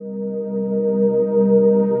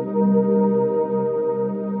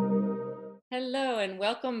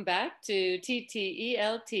welcome back to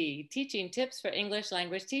TTELT, Teaching Tips for English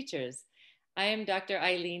Language Teachers. I am Dr.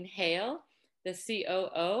 Eileen Hale, the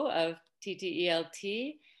COO of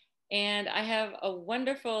TTELT, and I have a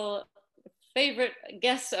wonderful favorite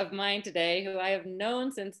guest of mine today who I have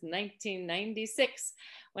known since 1996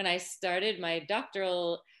 when I started my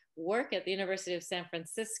doctoral work at the University of San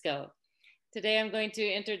Francisco. Today I'm going to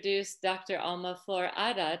introduce Dr. Alma Flor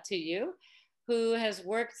Ada to you, who has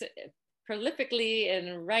worked prolifically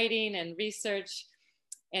in writing and research,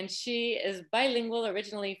 and she is bilingual,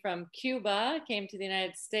 originally from Cuba, came to the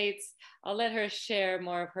United States. I'll let her share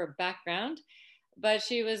more of her background, but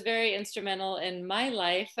she was very instrumental in my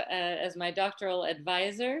life as my doctoral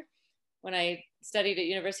advisor when I studied at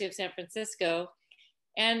University of San Francisco.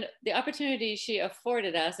 And the opportunity she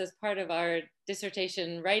afforded us as part of our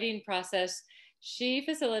dissertation writing process, she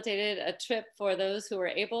facilitated a trip for those who were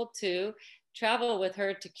able to travel with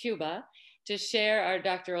her to Cuba to share our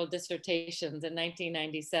doctoral dissertations in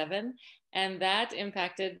 1997. And that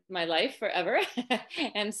impacted my life forever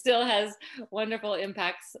and still has wonderful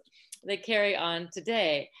impacts that carry on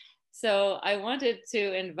today. So I wanted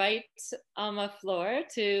to invite Alma Flor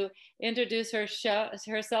to introduce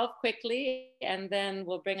herself quickly, and then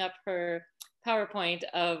we'll bring up her PowerPoint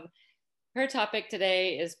of her topic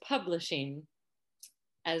today is publishing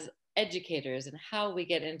as educators and how we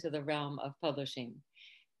get into the realm of publishing.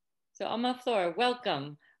 So Alma Flor,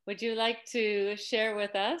 welcome. Would you like to share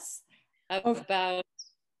with us about,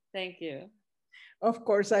 thank you. Of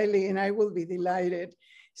course, Eileen, I will be delighted.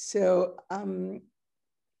 So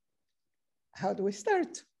how do we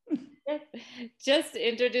start? Just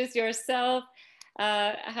introduce yourself,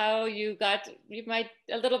 how you got,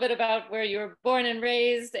 a little bit about where you were born and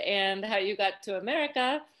raised and how you got to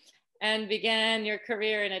America and began your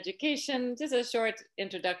career in education. Just a short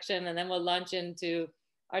introduction, and then we'll launch into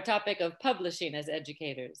our topic of publishing as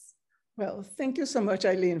educators. Well, thank you so much,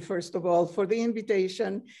 Eileen, first of all, for the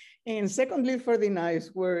invitation. And secondly, for the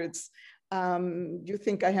nice words. You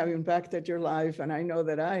think I have impacted your life, and I know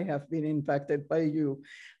that I have been impacted by you,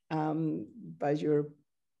 by your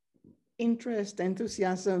interest,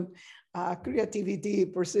 enthusiasm, creativity,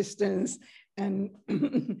 persistence, and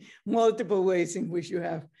multiple ways in which you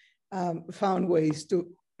have found ways to,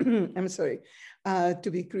 to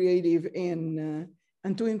be creative and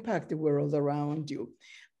to impact the world around you.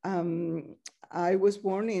 I was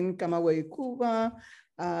born in Camagüey, Cuba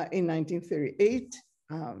in 1938.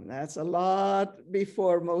 That's a lot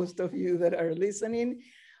before most of you that are listening.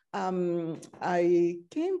 I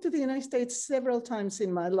came to the United States several times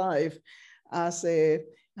in my life. As a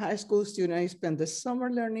high school student, I spent the summer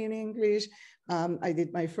learning English. I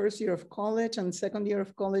did my first year of college and second year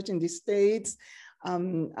of college in the States.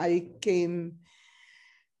 I came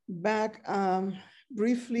back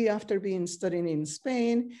briefly after being studying in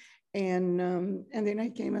Spain. And then I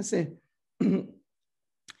came as a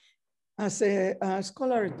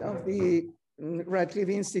scholar of the Radcliffe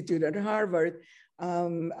Institute at Harvard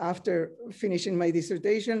after finishing my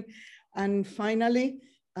dissertation. And finally,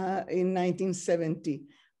 in 1970,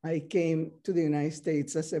 I came to the United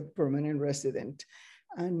States as a permanent resident.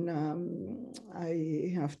 And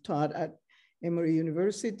I have taught at Emory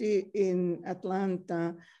University in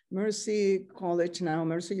Atlanta, Mercy College now,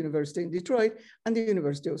 Mercy University in Detroit, and the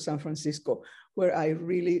University of San Francisco, where I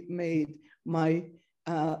really made my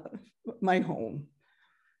home.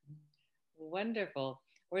 Wonderful.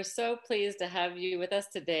 We're so pleased to have you with us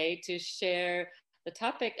today to share the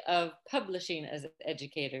topic of publishing as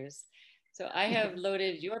educators. So I have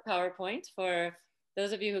loaded your PowerPoint for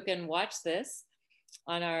those of you who can watch this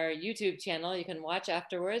on our YouTube channel. You can watch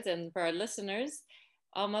afterwards. And for our listeners,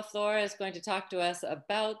 Alma Flor is going to talk to us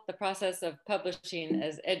about the process of publishing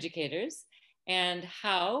as educators and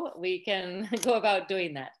how we can go about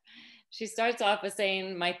doing that. She starts off with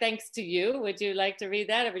saying, "My thanks to you." Would you like to read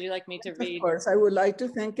that, or would you like me to read? Of course, I would like to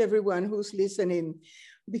thank everyone who's listening,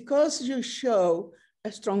 because you show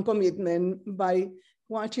a strong commitment by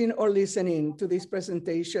watching or listening to this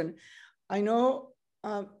presentation. I know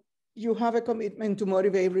you have a commitment to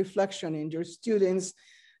motivate reflection in your students,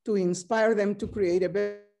 to inspire them to create a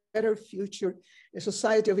better future, a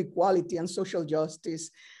society of equality and social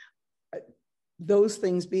justice. Those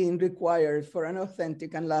things being required for an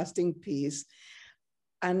authentic and lasting peace.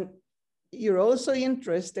 And you're also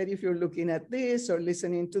interested, if you're looking at this or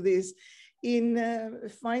listening to this, in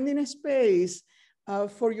finding a space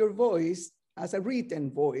for your voice as a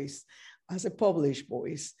written voice, as a published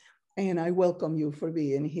voice. And I welcome you for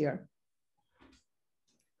being here.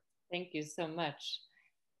 Thank you so much.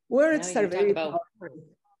 Words are very powerful.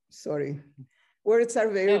 Sorry. Words are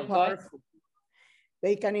very powerful.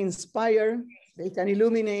 They can inspire, They can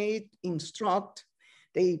illuminate, instruct.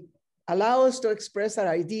 They allow us to express our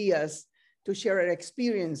ideas, to share our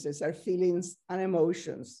experiences, our feelings and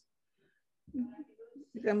emotions.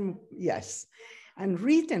 Yes, and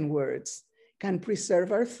written words can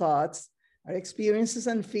preserve our thoughts, our experiences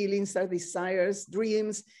and feelings, our desires,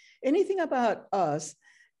 dreams, anything about us,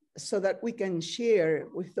 so that we can share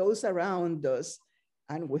with those around us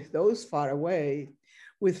and with those far away,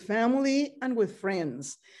 with family and with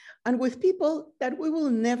friends, and with people that we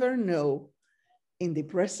will never know in the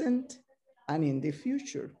present and in the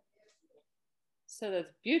future. So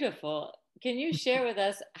that's beautiful. Can you share with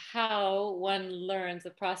us how one learns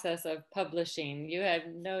the process of publishing? You have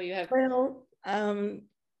Well,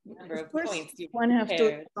 number of course, points you one has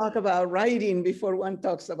to talk about writing before one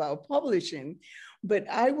talks about publishing. But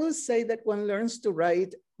I will say that one learns to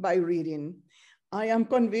write by reading. I am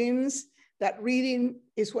convinced that reading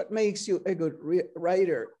is what makes you a good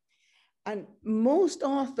writer. And most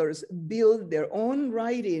authors build their own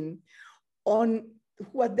writing on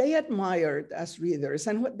what they admired as readers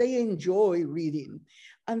and what they enjoy reading.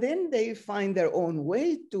 And then they find their own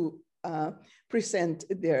way to present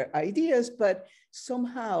their ideas, but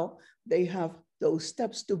somehow they have those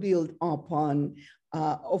steps to build upon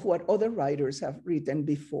of what other writers have written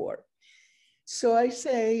before. So I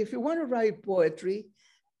say, if you want to write poetry,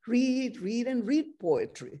 read, and read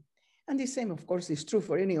poetry. And the same, of course, is true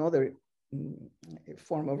for any other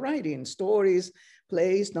form of writing, stories,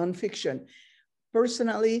 plays, nonfiction.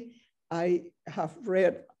 Personally, I have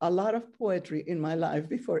read a lot of poetry in my life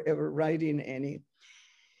before ever writing any.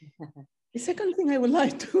 The second thing I would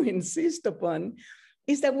like to insist upon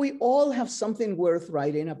is that we all have something worth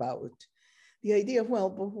writing about. The idea of, well,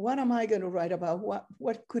 but what am I going to write about?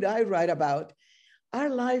 What could I write about? Our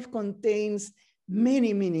life contains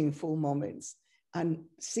many meaningful moments and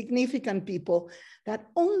significant people that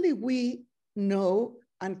only we know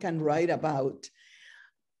and can write about.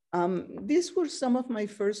 These were some of my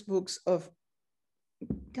first books of,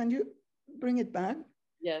 can you bring it back?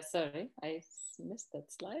 Yeah, sorry, I missed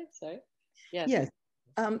that slide, sorry. Yes. Yes,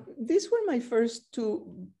 these were my first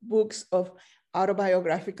two books of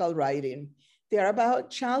autobiographical writing. They're about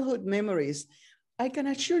childhood memories. I can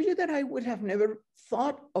assure you that I would have never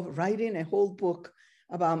thought of writing a whole book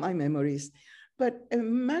about my memories, but a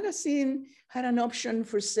magazine had an option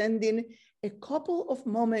for sending a couple of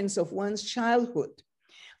moments of one's childhood.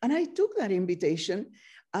 And I took that invitation,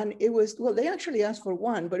 and it was, well, they actually asked for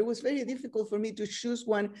one, but it was very difficult for me to choose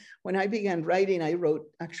one. When I began writing, I wrote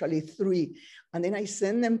actually 3, and then I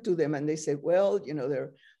sent them to them, and they said, well, you know,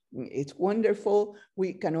 it's wonderful.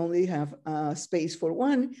 We can only have space for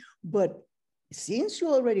one, but since you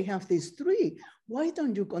already have these 3, why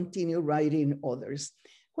don't you continue writing others?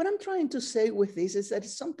 What I'm trying to say with this is that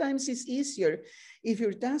sometimes it's easier if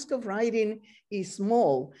your task of writing is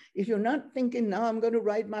small, if you're not thinking, now I'm going to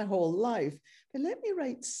write my whole life, but let me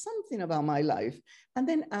write something about my life and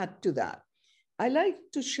then add to that. I like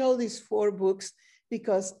to show these 4 books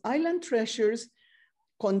because Island Treasures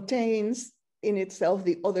contains in itself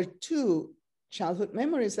the other 2 childhood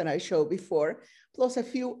memories that I showed before, plus a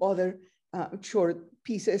few other short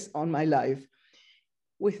pieces on my life.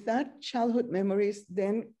 With that childhood memories,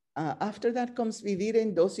 then after that comes Vivir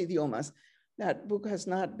en Dos Idiomas. That book has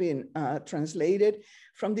not been translated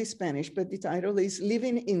from the Spanish, but the title is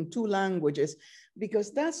Living in 2 Languages,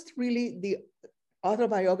 because that's really the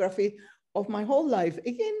autobiography of my whole life.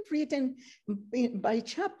 Again, written by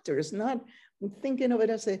chapters, not thinking of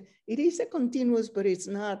it as it is a continuous, but it's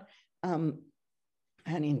not an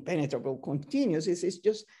impenetrable continuous. It's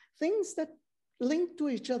just things that link to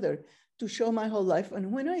each other to show my whole life.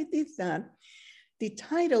 And when I did that, the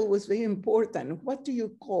title was very important. What do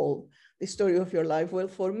you call the story of your life? Well,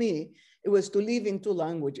 for me, it was to live in 2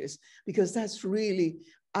 languages, because that's really,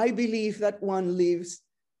 I believe that one lives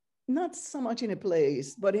not so much in a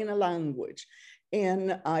place, but in a language.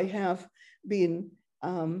 And I have been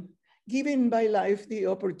given by life the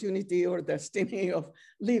opportunity or destiny of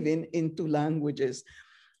living in 2 languages.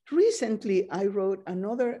 Recently, I wrote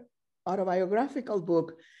another autobiographical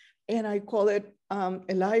book, and I call it A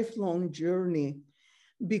Lifelong Journey,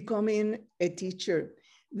 Becoming a Teacher.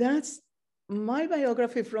 That's my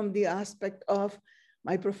biography from the aspect of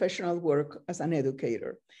my professional work as an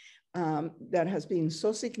educator. That has been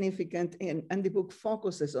so significant, and the book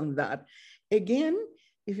focuses on that. Again,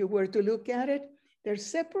 if you were to look at it, they're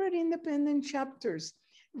separate independent chapters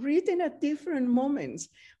written at different moments,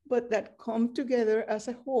 but that come together as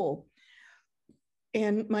a whole.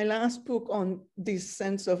 And my last book on this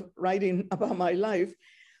sense of writing about my life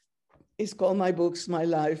is called My Books, My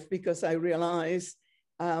Life, because I realized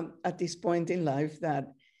at this point in life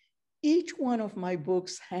that each one of my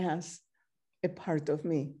books has a part of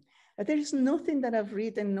me. There is nothing that I've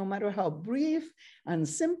written, no matter how brief and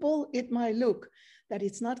simple it might look, that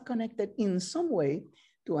it's not connected in some way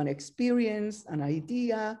to an experience, an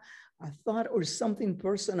idea, a thought, or something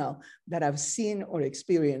personal that I've seen or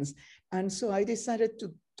experienced. And so I decided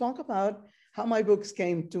to talk about how my books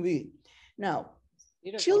came to be. Now,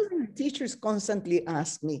 beautiful. Children and teachers constantly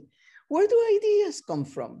ask me, where do ideas come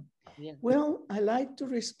from? Yeah. Well, I like to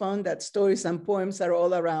respond that stories and poems are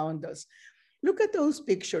all around us. Look at those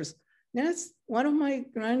pictures. That's one of my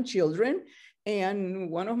grandchildren,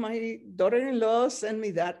 and one of my daughter-in-law sent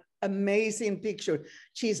me that amazing picture.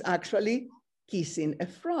 She's actually kissing a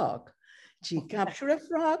frog. She captured a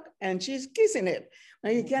frog and she's kissing it. Now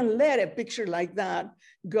you can't let a picture like that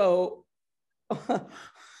go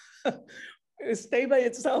stay by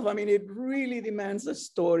itself. I mean, it really demands a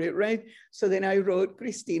story, right? So then I wrote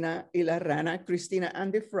Cristina y la Rana, Cristina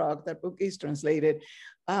and the Frog. That book is translated,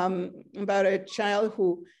 about a child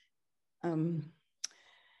who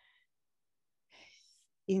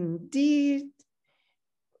indeed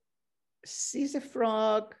sees a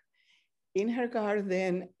frog in her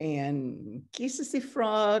garden and kisses the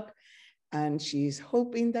frog, and she's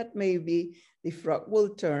hoping that maybe the frog will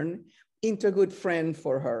turn into a good friend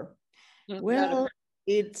for her. Well,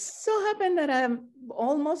 it so happened that I'm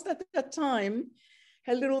almost at that time,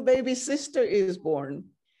 her little baby sister is born,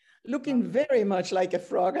 looking very much like a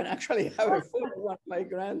frog, and actually have a photo of one of my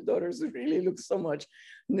granddaughters who really looks so much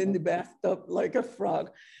in the bathtub like a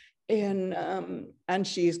frog. And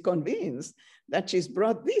she's convinced that she's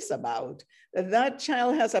brought this about, that that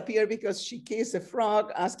child has appeared because she kissed a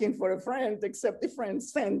frog asking for a friend, except the friend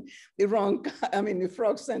sent the wrong, the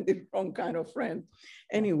frog sent the wrong kind of friend.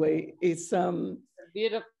 Anyway, it's a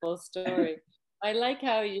beautiful story. I like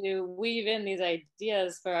how you weave in these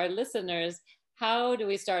ideas for our listeners. How do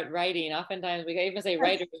we start writing? Oftentimes we even say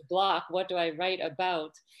writer's block. What do I write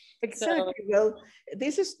about? Exactly. So, well,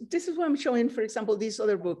 this is what I'm showing, for example, this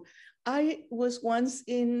other book. I was once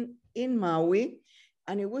in Maui,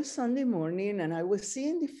 and it was Sunday morning, and I was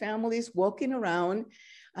seeing the families walking around,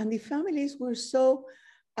 and the families were so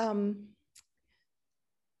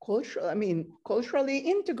culturally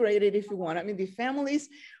integrated, if you want. I mean, the families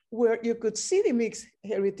where you could see the mixed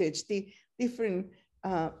heritage, the different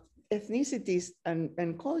ethnicities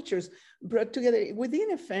and cultures brought together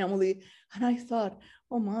within a family. And I thought,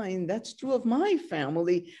 oh my, that's true of my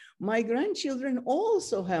family. My grandchildren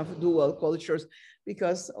also have dual cultures,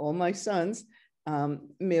 because all my sons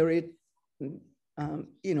married,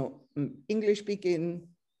 English speaking,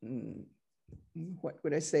 what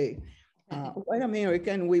would I say? White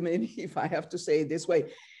American women, if I have to say it this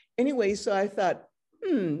way. Anyway, so I thought,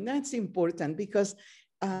 that's important, because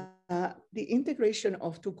the integration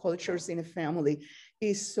of two cultures in a family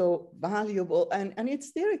is so valuable, and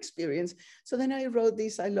it's their experience. So then I wrote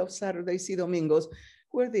this, I Love Saturdays y Domingos,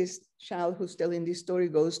 where this child who's telling this story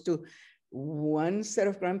goes to one set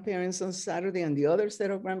of grandparents on Saturday and the other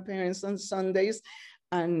set of grandparents on Sundays.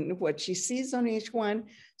 And what she sees on each one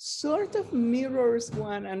sort of mirrors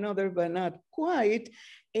one another, but not quite.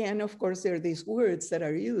 And of course, there are these words that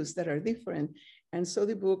are used that are different. And so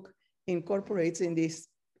the book incorporates, in this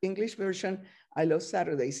English version, I Love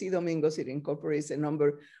Saturdays y Domingos, it incorporates a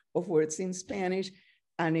number of words in Spanish.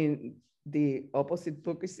 And in the opposite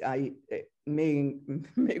book is Me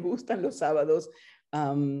Gustan los Sábados.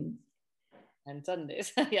 And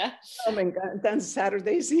Sundays, yeah. Oh, me encantan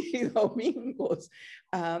Saturdays y Domingos.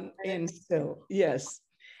 And so, yes.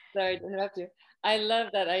 Sorry to interrupt you. I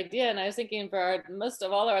love that idea. And I was thinking for most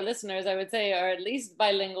of all our listeners, I would say are at least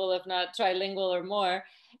bilingual, if not trilingual or more.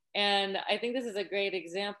 And I think this is a great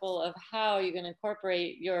example of how you can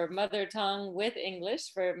incorporate your mother tongue with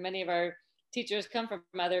English. For many of our teachers come from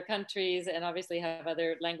other countries and obviously have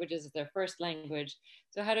other languages as their first language.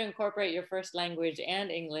 So how to incorporate your first language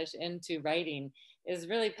and English into writing is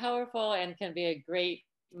really powerful and can be a great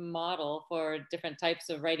model for different types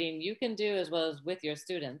of writing you can do, as well as with your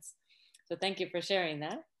students. So thank you for sharing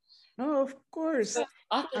that. Oh, of course. So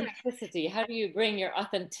authenticity, how do you bring your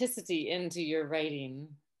authenticity into your writing?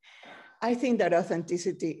 I think that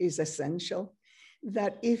authenticity is essential,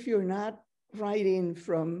 that if you're not writing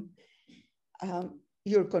from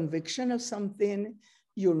your conviction of something,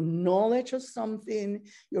 your knowledge of something,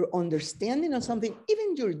 your understanding of something,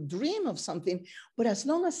 even your dream of something, but as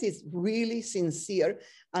long as it's really sincere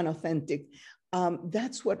and authentic,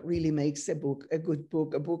 that's what really makes a book a good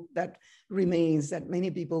book, a book that remains, that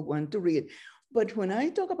many people want to read. But when I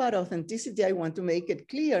talk about authenticity, I want to make it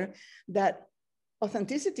clear that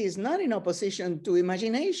authenticity is not in opposition to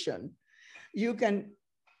imagination. You can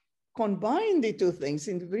combine the two things.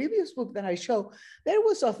 In the previous book that I show, there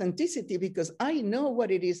was authenticity because I know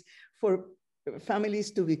what it is for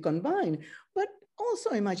families to be combined, but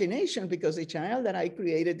also imagination, because the child that I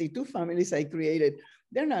created, the two families I created,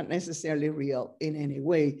 they're not necessarily real in any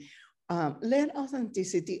way. Let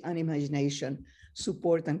authenticity and imagination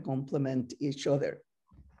support and complement each other.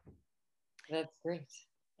 That's great.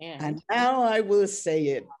 And now I will say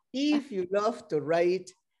it. If you love to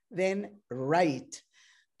write, then write.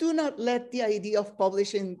 Do not let the idea of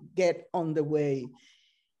publishing get on the way.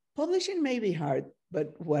 Publishing may be hard,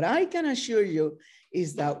 but what I can assure you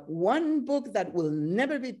is that one book that will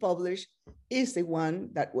never be published is the one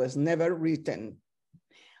that was never written.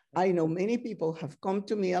 I know many people have come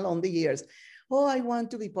to me along the years. Oh, I want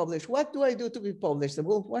to be published. What do I do to be published?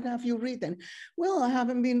 Well, what have you written? Well, I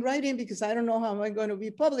haven't been writing because I don't know how I'm going to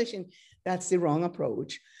be publishing. That's the wrong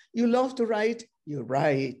approach. You love to write, you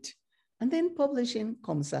write. And then publishing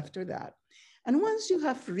comes after that. And once you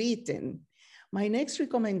have written, my next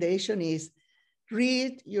recommendation is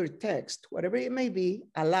read your text, whatever it may be,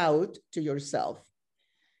 aloud to yourself.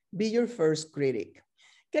 Be your first critic.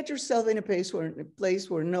 Get yourself in a place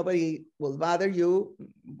where nobody will bother you,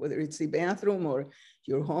 whether it's the bathroom or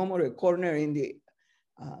your home or a corner in the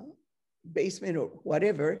basement or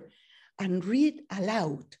whatever, and read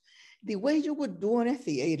aloud the way you would do in a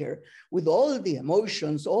theater, with all the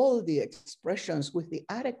emotions, all the expressions, with the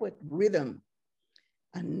adequate rhythm.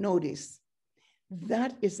 And notice,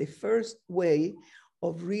 that is the first way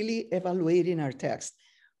of really evaluating our text.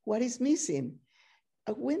 What is missing?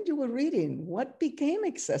 When you were reading, what became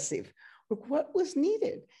excessive? Or what was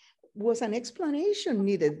needed? Was an explanation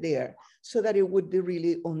needed there so that it would be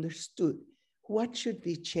really understood? What should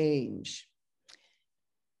be changed?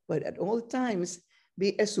 But at all times,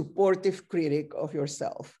 be a supportive critic of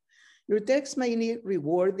yourself. Your text may need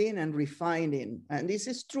rewarding and refining. And this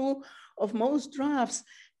is true of most drafts,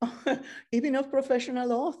 even of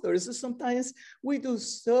professional authors. Sometimes we do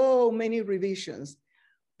so many revisions,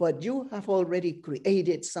 but you have already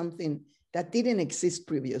created something that didn't exist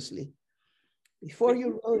previously. Before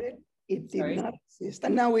you wrote it, it did not exist,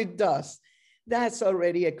 and now it does. That's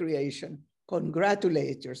already a creation.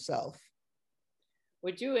 Congratulate yourself.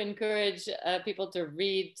 Would you encourage people to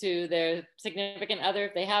read to their significant other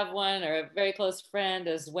if they have one, or a very close friend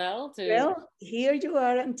as well? Well, here you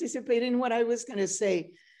are anticipating what I was going to say.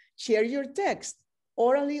 Share your text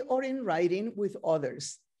orally or in writing with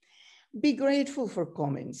others. Be grateful for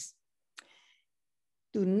comments.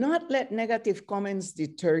 Do not let negative comments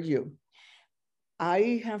deter you.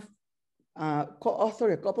 I have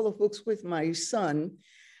co-authored a couple of books with my son,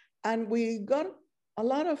 and we got a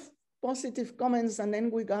lot of positive comments, and then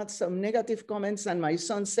we got some negative comments, and my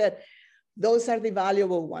son said, those are the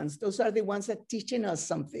valuable ones. Those are the ones that are teaching us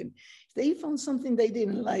something. If they found something they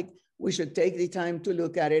didn't like, we should take the time to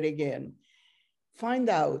look at it again. Find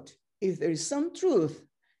out if there is some truth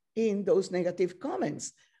in those negative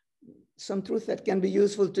comments, some truth that can be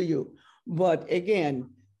useful to you. But again,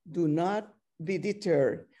 do not be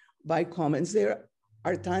deterred by comments. There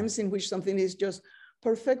are times in which something is just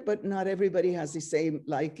perfect, but not everybody has the same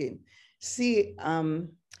liking. See,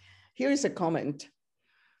 here is a comment.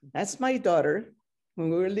 That's my daughter when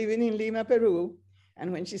we were living in Lima, Peru.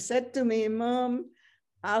 And when she said to me, Mom,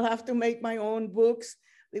 I'll have to make my own books.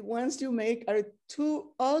 The ones you make are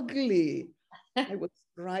too ugly. I was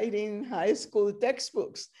writing high school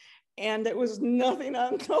textbooks, and there was nothing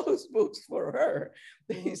on those books for her.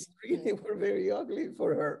 They really were very ugly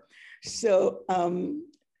for her. So,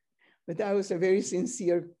 but that was a very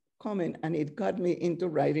sincere comment, and it got me into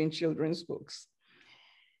writing children's books.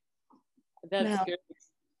 That's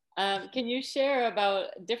good. Can you share about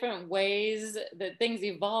different ways that things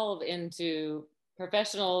evolve into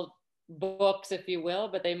professional books, if you will,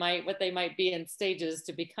 but what they might be in stages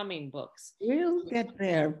to becoming books? We'll get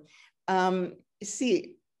there.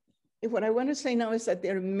 See, what I want to say now is that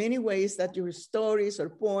there are many ways that your stories or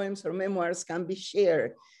poems or memoirs can be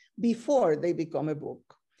shared before they become a book.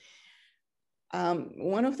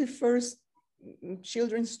 One of the first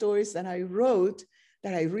children's stories that I wrote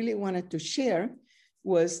that I really wanted to share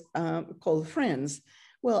was called Friends.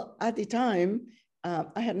 Well, at the time,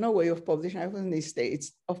 I had no way of publishing. I was in the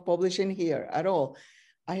States, of publishing here at all.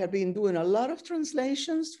 I had been doing a lot of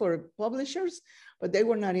translations for publishers, but they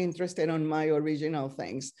were not interested on my original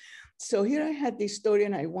things. So here I had this story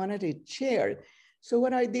and I wanted it shared. So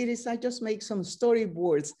what I did is I just make some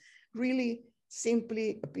storyboards, really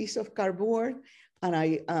simply a piece of cardboard, and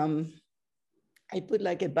I put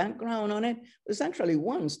like a background on it. It was actually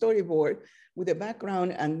one storyboard with a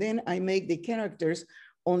background, and then I make the characters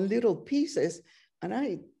on little pieces, and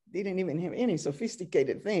I didn't even have any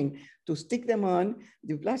sophisticated thing to stick them on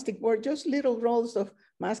the plastic board, just little rolls of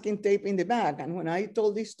masking tape in the back. And when I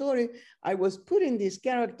told this story, I was putting these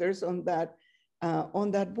characters on that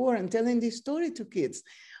board and telling this story to kids.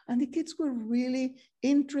 And the kids were really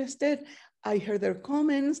interested. I heard their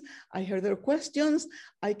comments, I heard their questions.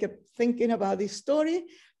 I kept thinking about this story,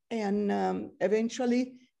 and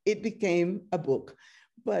eventually it became a book.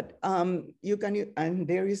 But you can, and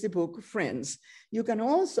there is the book, Friends. You can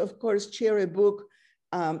also, of course, share a book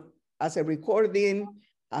as a recording,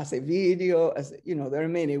 as a video, as, you know, there are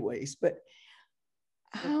many ways. But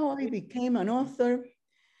how I became an author,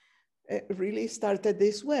 it really started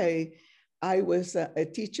this way. I was a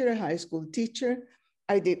teacher, a high school teacher.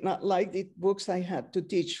 I did not like the books I had to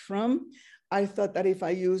teach from. I thought that if I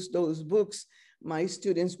used those books, my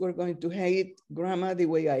students were going to hate grammar the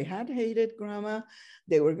way I had hated grammar.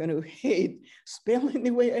 They were going to hate spelling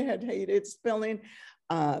the way I had hated spelling.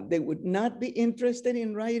 They would not be interested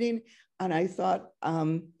in writing. And I thought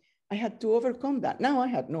I had to overcome that. Now I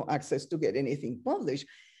had no access to get anything published.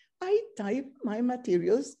 I typed my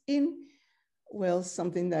materials in, well,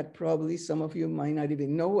 something that probably some of you might not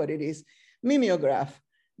even know what it is, mimeograph.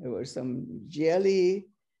 There were some jelly,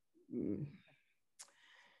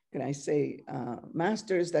 can I say,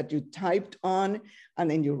 masters that you typed on,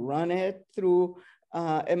 and then you run it through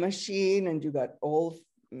a machine, and you got all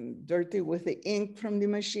dirty with the ink from the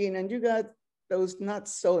machine, and you got those not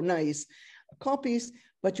so nice copies,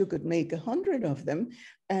 but you could make 100 of them,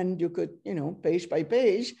 and you could, you know, page by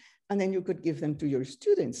page, and then you could give them to your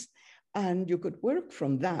students, and you could work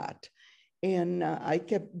from that. And I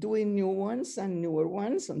kept doing new ones and newer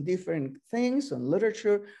ones on different things, on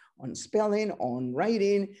literature, on spelling, on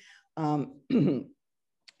writing,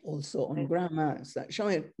 also on grammar, so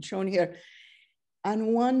shown here.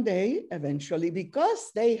 And one day, eventually,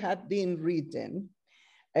 because they had been written,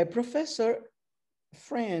 a professor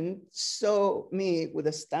friend saw me with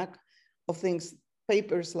a stack of things,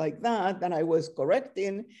 papers like that I was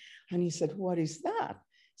correcting. And he said, "What is that?" I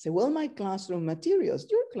said, "Well, my classroom materials,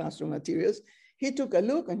 your classroom materials." He took a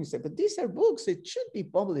look and he said, "But these are books. It should be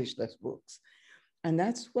published as books." And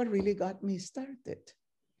that's what really got me started.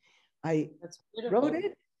 I wrote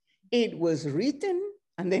it, it was written,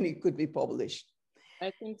 and then it could be published.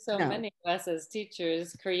 I think so many of us as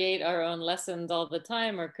teachers create our own lessons all the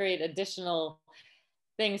time, or create additional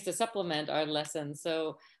things to supplement our lessons.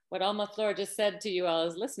 So what Alma Flor just said to you all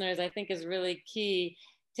as listeners, I think is really key.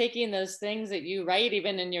 Taking those things that you write,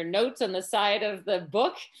 even in your notes on the side of the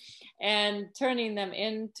book, and turning them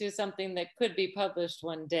into something that could be published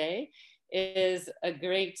one day is a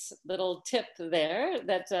great little tip there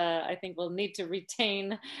that I think we'll need to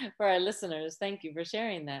retain for our listeners. Thank you for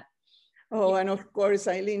sharing that. Oh, and of course,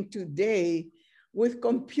 Eileen, today with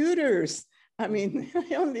computers, I mean,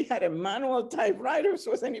 I only had a manual typewriter,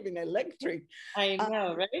 so it wasn't even electric. I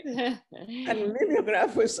know, right? And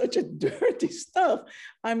mimeograph was such a dirty stuff.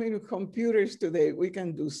 I mean, with computers today, we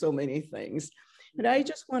can do so many things. And I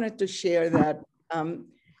just wanted to share that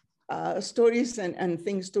stories and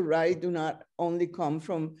things to write do not only come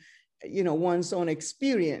from, you know, one's own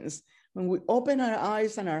experience. When we open our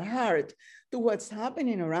eyes and our heart to what's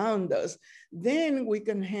happening around us, then we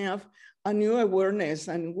can have a new awareness.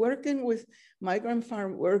 And working with migrant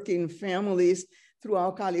farm working families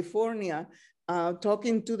throughout California,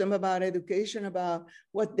 talking to them about education, about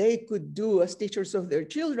what they could do as teachers of their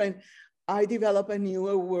children, I developed a new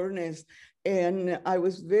awareness. And I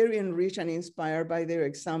was very enriched and inspired by their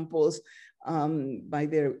examples, by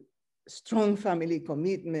their strong family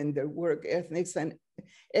commitment, their work ethics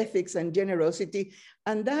and generosity.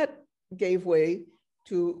 And that gave way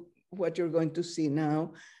to what you're going to see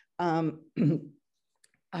now. I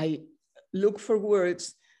look for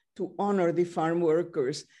words to honor the farm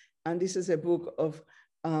workers. And this is a book of,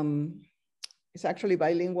 it's actually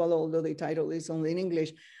bilingual, although the title is only in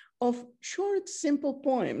English, of short, simple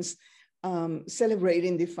poems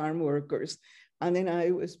celebrating the farm workers. And then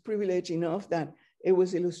I was privileged enough that it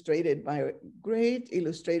was illustrated by a great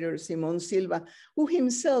illustrator, Simon Silva, who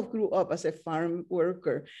himself grew up as a farm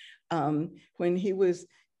worker. When he was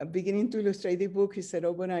beginning to illustrate the book, he said,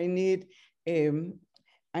 "Oh, but I need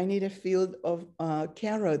a field of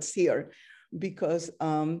carrots here, because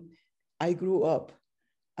I grew up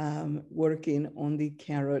working on the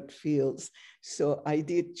carrot fields." So I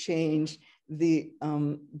did change the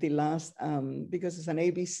last, because it's an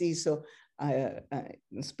ABC, so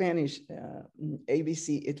Spanish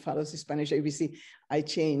ABC, it follows the Spanish ABC. I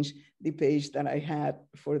changed the page that I had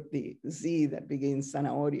for the Z that begins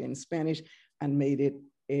zanahoria in Spanish and made it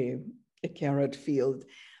a carrot field.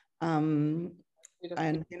 And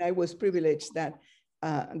I was privileged that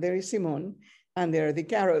There is Simone, and there are the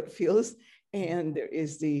carrot fields, and there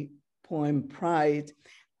is the poem Pride.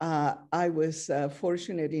 I was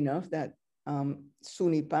fortunate enough that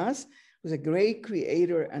Suni Paz was a great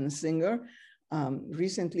creator and singer,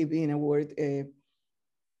 recently being awarded a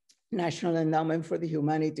National Endowment for the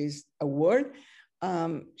Humanities Award.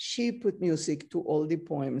 She put music to all the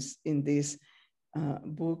poems in this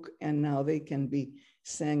book, and now they can be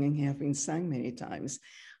sang and have been sung many times.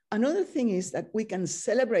 Another thing is that we can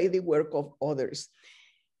celebrate the work of others.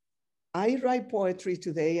 I write poetry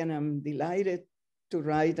today, and I'm delighted to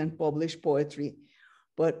write and publish poetry,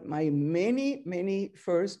 but my many, many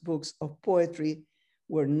first books of poetry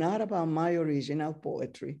were not about my original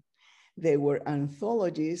poetry. They were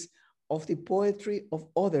anthologies of the poetry of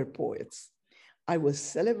other poets. I was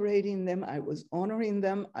celebrating them, I was honoring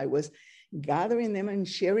them, I was gathering them and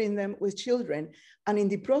sharing them with children. And in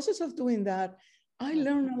the process of doing that, I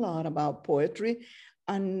learned a lot about poetry.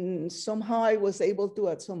 And somehow I was able to,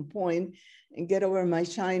 at some point, get over my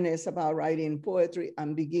shyness about writing poetry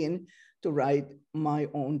and begin to write my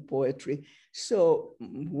own poetry. So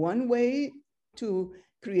one way to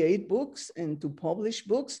create books and to publish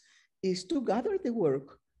books is to gather the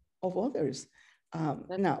work of others.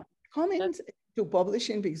 Now, comments to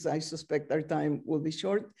publishing, because I suspect our time will be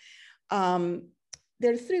short.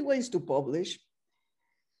 There are three ways to publish.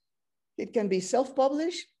 It can be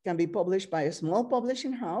self-published, can be published by a small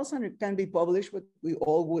publishing house, and it can be published what we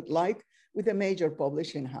all would like with a major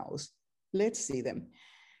publishing house. Let's see them.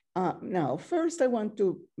 Now, first I want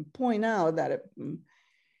to point out that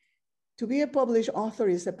to be a published author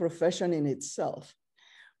is a profession in itself.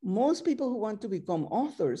 Most people who want to become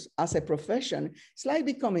authors as a profession, it's like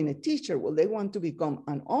becoming a teacher. Well, they want to become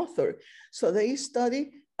an author. So they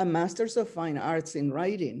study a Master's of Fine Arts in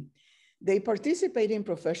Writing. They participate in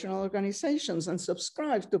professional organizations and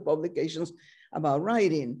subscribe to publications about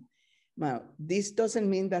writing. Now, this doesn't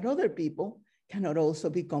mean that other people cannot also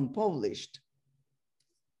become published.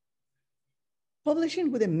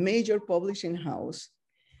 Publishing with a major publishing house,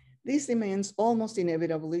 this demands almost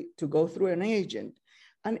inevitably to go through an agent.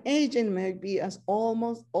 An agent may be as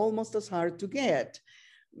almost as hard to get,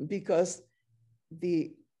 because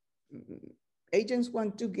the agents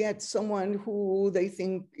want to get someone who they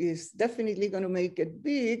think is definitely going to make it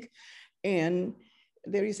big. And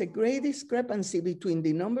there is a great discrepancy between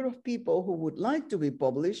the number of people who would like to be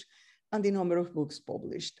published and the number of books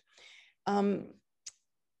published.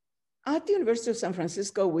 At the University of San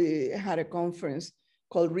Francisco, we had a conference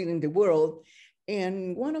called Reading the World.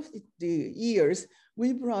 And one of the years,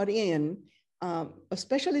 we brought in a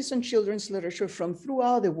specialist on children's literature from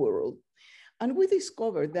throughout the world. And we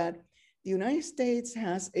discovered that the United States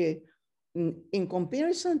has in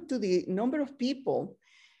comparison to the number of people,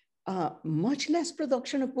 much less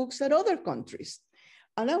production of books than other countries.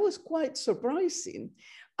 And that was quite surprising.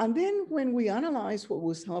 And then when we analyzed what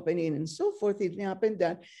was happening and so forth, it happened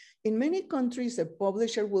that in many countries, a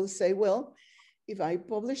publisher will say, well, if I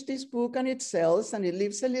publish this book and it sells and it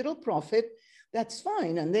leaves a little profit, that's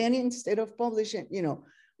fine. And then instead of publishing,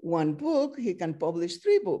 one book, he can publish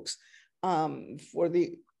 3 books and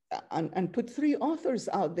put 3 authors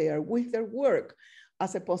out there with their work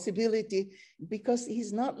as a possibility, because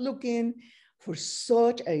he's not looking for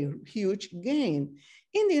such a huge gain.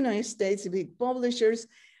 In the United States, big publishers,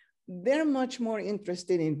 they're much more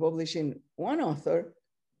interested in publishing one author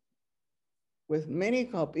with many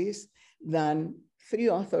copies than 3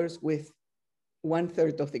 authors with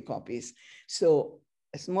 1/3 of the copies. So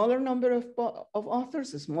a smaller number of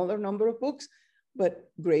authors, a smaller number of books,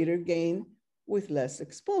 but greater gain with less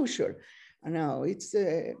exposure. And now it's,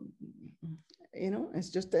 it's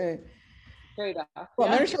just a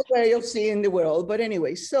commercial way of seeing the world. But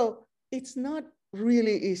anyway, so it's not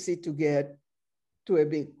really easy to get to a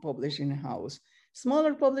big publishing house.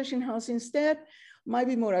 Smaller publishing house instead might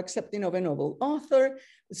be more accepting of a novel author.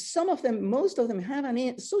 Some of them, most of them have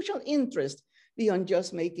a social interest beyond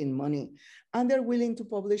just making money. And they're willing to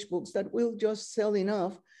publish books that will just sell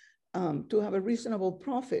enough to have a reasonable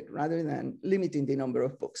profit rather than limiting the number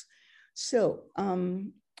of books. So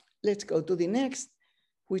let's go to the next,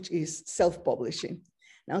 which is self-publishing.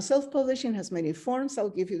 Now, self-publishing has many forms.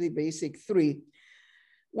 I'll give you the basic 3.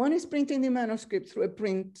 One is printing the manuscript through a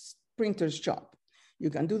printer's shop. You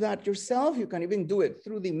can do that yourself. You can even do it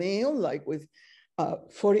through the mail, like with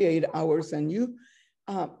 48 hours and you,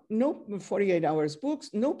 no 48 hours books,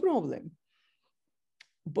 no problem.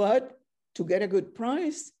 But to get a good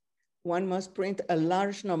price, one must print a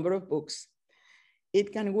large number of books.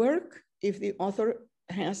 It can work if the author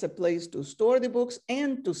has a place to store the books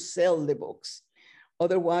and to sell the books.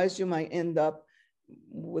 Otherwise, you might end up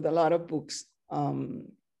with a lot of books Um,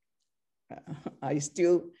 I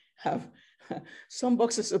still have some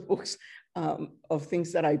boxes of books of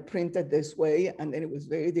things that I printed this way, and then it was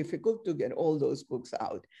very difficult to get all those books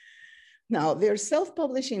out. Now, there are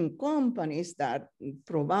self-publishing companies that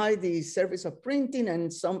provide the service of printing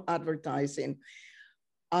and some advertising.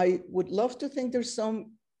 I would love to think there's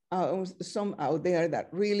some out there that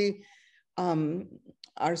really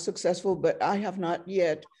are successful, but I have not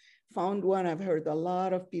yet found one. I've heard a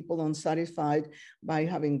lot of people unsatisfied by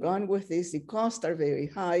having gone with this. The costs are very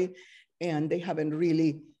high, and they haven't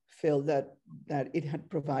really felt that it had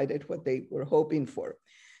provided what they were hoping for.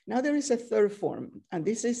 Now there is a third form, and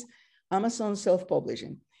this is Amazon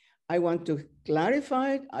self-publishing. I want to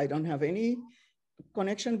clarify, I don't have any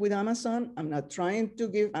connection with Amazon. I'm not trying to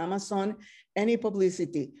give Amazon any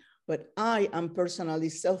publicity, but I am personally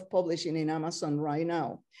self-publishing in Amazon right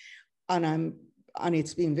now. And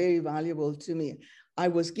it's been very valuable to me. I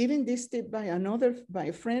was given this tip by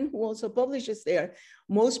a friend who also publishes there.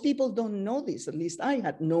 Most people don't know this, at least I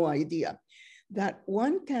had no idea, that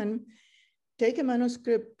one can take a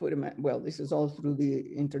manuscript, well, this is all through the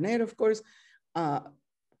internet, of course,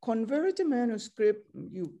 convert a manuscript,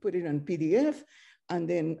 you put it on PDF, and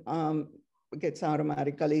then it gets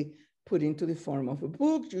automatically put into the form of a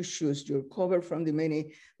book. You choose your cover from the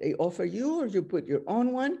many they offer you, or you put your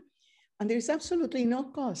own one. And there's absolutely no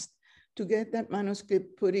cost to get that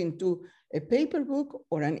manuscript put into a paper book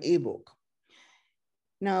or an ebook.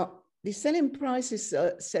 Now, the selling price is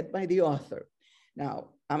set by the author. Now,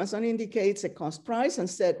 Amazon indicates a cost price and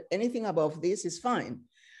said anything above this is fine.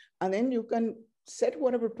 And then you can set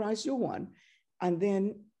whatever price you want. And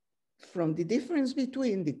then from the difference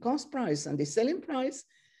between the cost price and the selling price,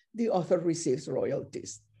 the author receives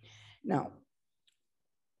royalties. Now,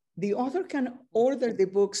 the author can order the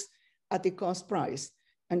books at the cost price,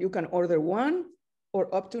 and you can order one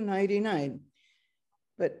or up to 99.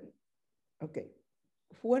 But okay,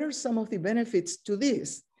 what are some of the benefits to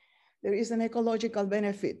this? There is an ecological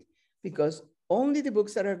benefit because only the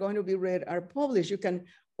books that are going to be read are published. You can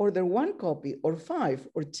order one copy or 5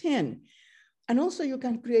 or 10. And also you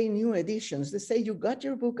can create new editions. Let's say you got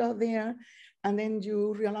your book out there and then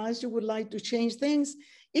you realize you would like to change things.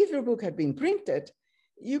 If your book had been printed,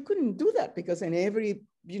 you couldn't do that because in every,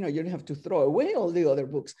 you'd have to throw away all the other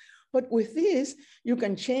books. But with this, you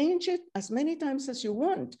can change it as many times as you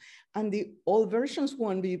want. And the old versions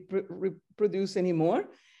won't be reproduced anymore.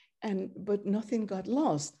 But nothing got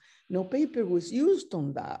lost. No paper was used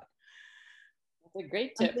on that. That's a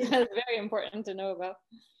great tip. That's very important to know about.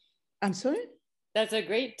 I'm sorry? That's a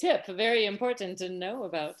great tip. Very important to know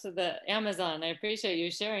about. So the Amazon, I appreciate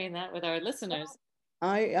you sharing that with our listeners.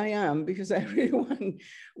 I am, because I really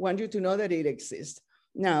want you to know that it exists.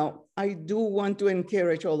 Now, I do want to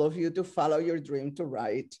encourage all of you to follow your dream to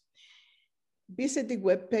write. Visit the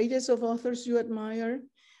web pages of authors you admire.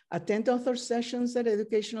 Attend author sessions at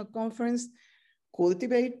educational conference,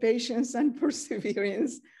 cultivate patience and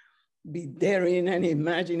perseverance, be daring and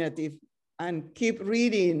imaginative, and keep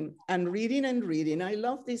reading and reading and reading. I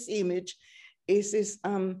love this image. It's this,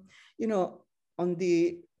 on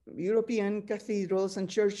the European cathedrals and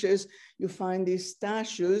churches, you find these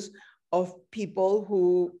statues of people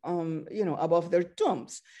who, above their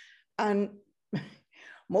tombs. And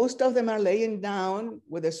most of them are laying down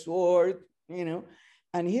with a sword,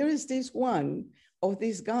 And here is this one of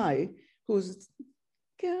this guy who's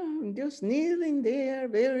just kneeling there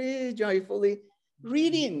very joyfully,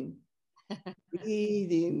 reading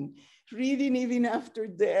even after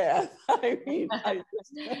death. I mean,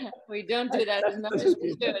 we don't do that as much as we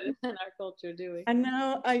should in our culture, do we? And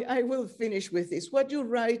now I will finish with this. What you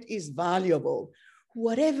write is valuable.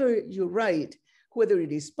 Whatever you write, whether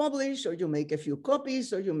it is published or you make a few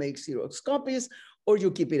copies or you make Xerox copies or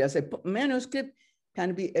you keep it as a manuscript,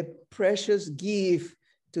 can be a precious gift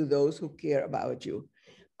to those who care about you.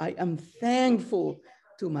 I am thankful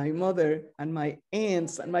to my mother and my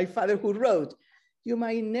aunts and my father who wrote. You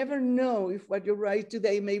might never know if what you write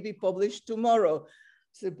today may be published tomorrow.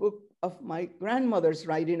 It's a book of my grandmother's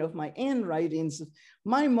writing, of my aunt writings,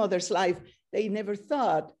 my mother's life. They never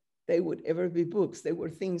thought they would ever be books. They were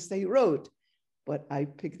things they wrote, but I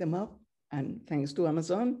picked them up and thanks to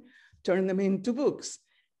Amazon, turned them into books.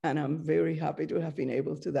 And I'm very happy to have been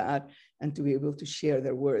able to that and to be able to share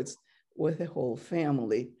their words with the whole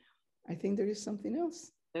family. I think there is something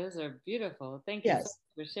else. Those are beautiful. Thank you so much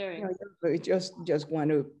for sharing. I just want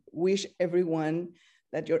to wish everyone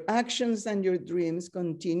that your actions and your dreams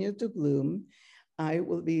continue to bloom. I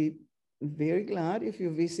will be very glad if you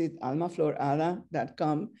visit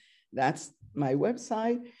almaflorada.com. That's my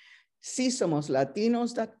website.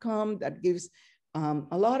 SiSomosLatinos.com, that gives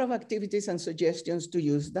a lot of activities and suggestions to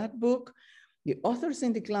use that book. The authors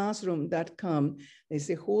in the classroom.com is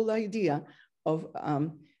the whole idea of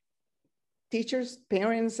teachers,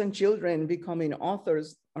 parents, and children becoming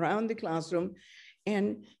authors around the classroom.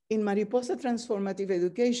 And in Mariposa Transformative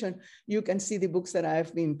Education, you can see the books that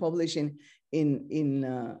I've been publishing in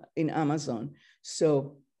Amazon.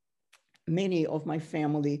 So many of my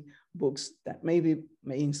family books that maybe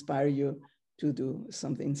may inspire you to do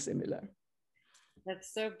something similar.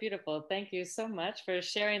 That's so beautiful. Thank you so much for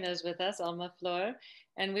sharing those with us, Alma Flor.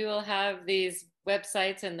 And we will have these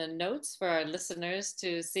websites in the notes for our listeners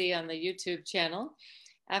to see on the YouTube channel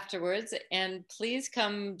afterwards. And please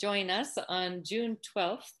come join us on June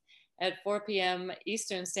 12th at 4 p.m.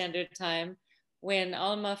 Eastern Standard Time, when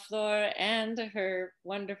Alma Flor and her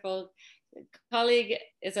wonderful colleague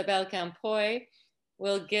Isabel Campoy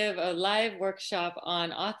will give a live workshop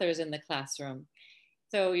on authors in the classroom.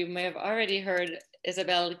 So you may have already heard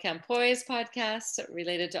Isabel Campoy's podcast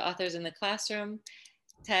related to authors in the classroom,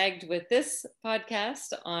 tagged with this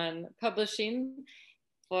podcast on publishing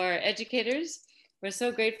for educators. We're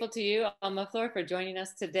so grateful to you, Alma Flor, for joining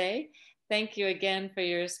us today. Thank you again for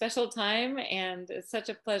your special time, and it's such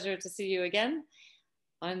a pleasure to see you again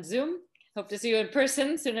on Zoom. Hope to see you in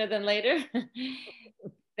person sooner than later.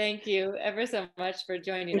 Thank you ever so much for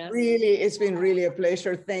joining us. It's been really a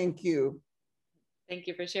pleasure. Thank you. Thank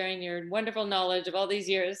you for sharing your wonderful knowledge of all these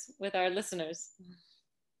years with our listeners.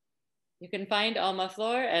 You can find Alma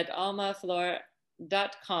Flor at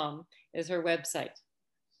almaflor.com is her website.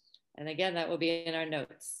 And again, that will be in our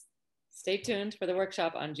notes. Stay tuned for the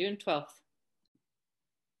workshop on June 12th.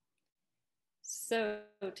 So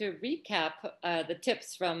to recap the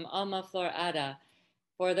tips from Alma Flor Ada,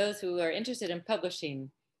 for those who are interested in publishing,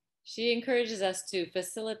 she encourages us to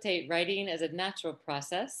facilitate writing as a natural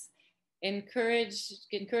process,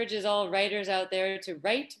 encourages all writers out there to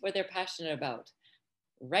write what they're passionate about.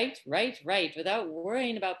 Write without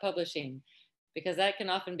worrying about publishing, because that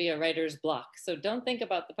can often be a writer's block. So don't think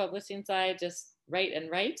about the publishing side, just write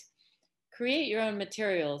and write. Create your own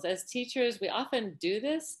materials. As teachers, we often do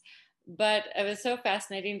this, but it was so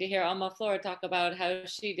fascinating to hear Alma Flor talk about how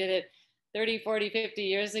she did it 30, 40, 50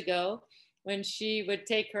 years ago, when she would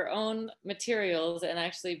take her own materials and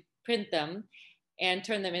actually print them and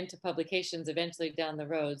turn them into publications eventually down the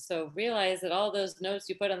road. So realize that all those notes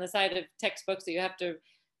you put on the side of textbooks that you have to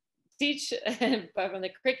teach from the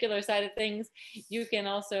curricular side of things, you can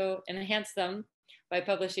also enhance them by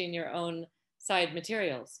publishing your own side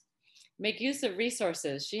materials. Make use of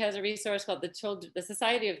resources. She has a resource called the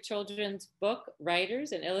Society of Children's Book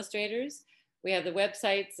Writers and Illustrators. We have the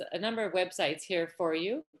websites, a number of websites here for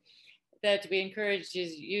you that we encourage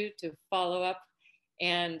you to follow up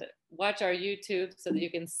and watch our YouTube so that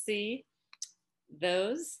you can see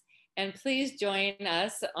those. And please join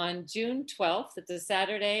us on June 12th. It's a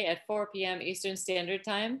Saturday at 4 p.m. Eastern Standard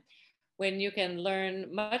Time, when you can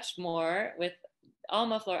learn much more with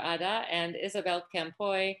Alma Flor Ada and Isabel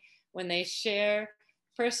Campoy, when they share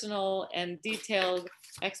personal and detailed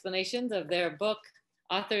explanations of their book,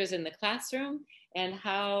 Authors in the Classroom, and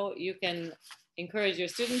how you can encourage your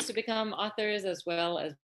students to become authors, as well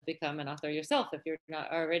as become an author yourself if you're not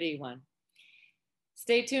already one.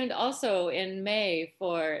 Stay tuned also in May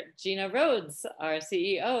for Gina Rhodes, our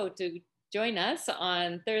CEO, to join us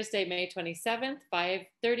on Thursday, May 27th,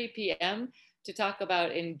 5:30 p.m. to talk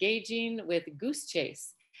about engaging with Goose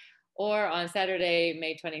Chase, or on Saturday,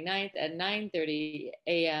 May 29th at 9:30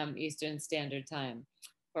 a.m. Eastern Standard Time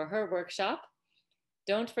for her workshop.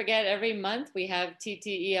 Don't forget, every month we have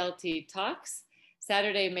TTELT Talks,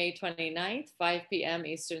 Saturday, May 29th, 5 p.m.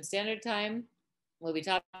 Eastern Standard Time. We'll be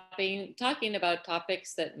talking about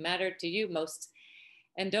topics that matter to you most.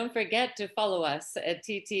 And don't forget to follow us at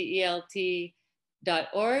ttelt.org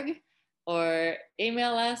or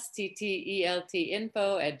email us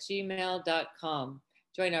tteltinfo@gmail.com.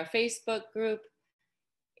 Join our Facebook group,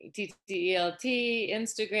 TTELT,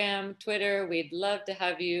 Instagram, Twitter. We'd love to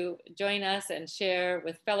have you join us and share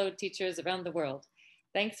with fellow teachers around the world.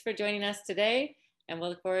 Thanks for joining us today, and we'll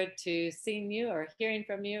look forward to seeing you or hearing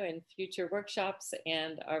from you in future workshops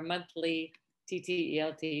and our monthly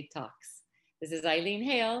TTELT talks. This is Eileen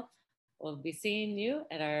Hale. We'll be seeing you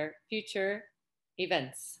at our future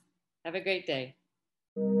events. Have a great day.